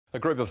A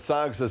group of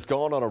thugs has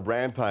gone on a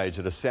rampage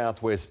at a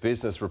southwest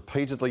business,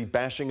 repeatedly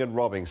bashing and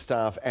robbing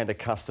staff and a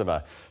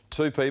customer.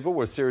 2 people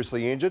were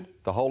seriously injured.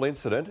 The whole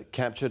incident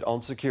captured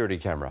on security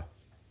camera.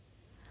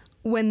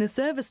 When the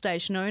service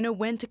station owner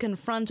went to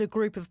confront a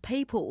group of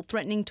people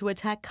threatening to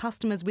attack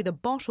customers with a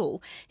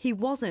bottle, he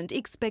wasn't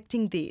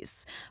expecting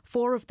this.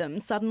 4 of them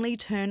suddenly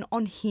turn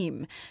on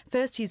him.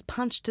 First he's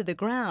punched to the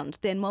ground,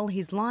 then while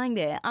he's lying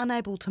there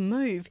unable to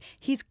move,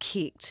 he's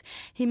kicked.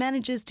 He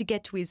manages to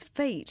get to his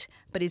feet,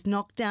 but is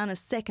knocked down a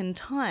second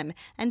time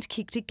and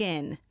kicked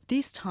again,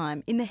 this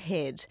time in the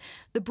head.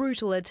 The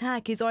brutal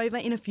attack is over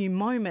in a few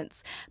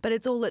moments, but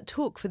it's all it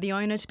took for the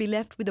owner to be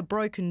left with a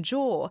broken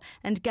jaw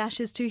and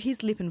gashes to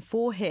his lip and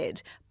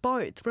forehead,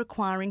 both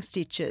requiring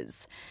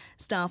stitches.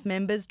 Staff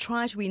members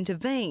try to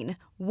intervene.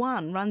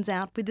 One runs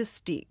out with a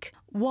stick.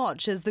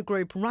 Watch as the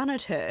group run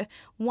at her.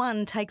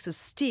 One takes a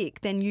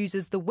stick, then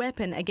uses the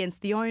weapon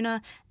against the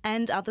owner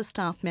and other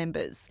staff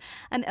members.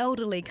 An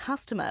elderly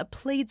customer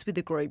pleads with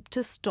the group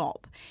to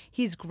stop.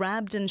 He's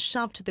grabbed and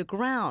shoved to the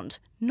ground,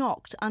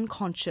 knocked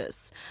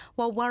unconscious.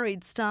 While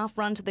worried staff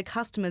run to the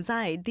customer's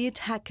aid, the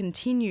attack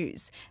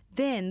continues.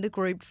 Then the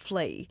group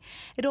flee.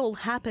 It all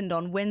happened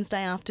on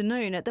Wednesday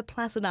afternoon at the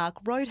Placid Arc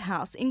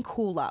Roadhouse in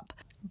Coolup.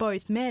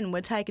 Both men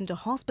were taken to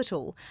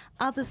hospital.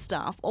 Other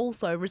staff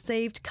also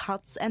received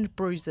cuts and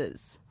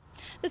bruises.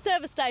 The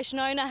service station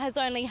owner has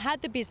only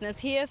had the business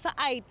here for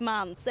 8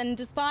 months, and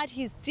despite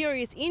his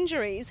serious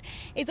injuries,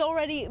 is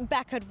already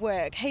back at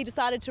work. He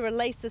decided to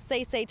release the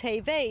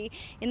CCTV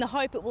in the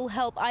hope it will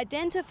help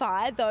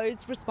identify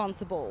those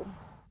responsible.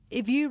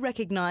 If you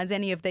recognise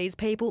any of these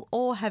people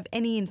or have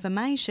any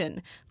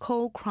information,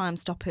 call Crime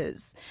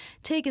Stoppers.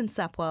 Tegan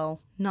Sapwell,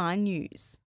 9 News.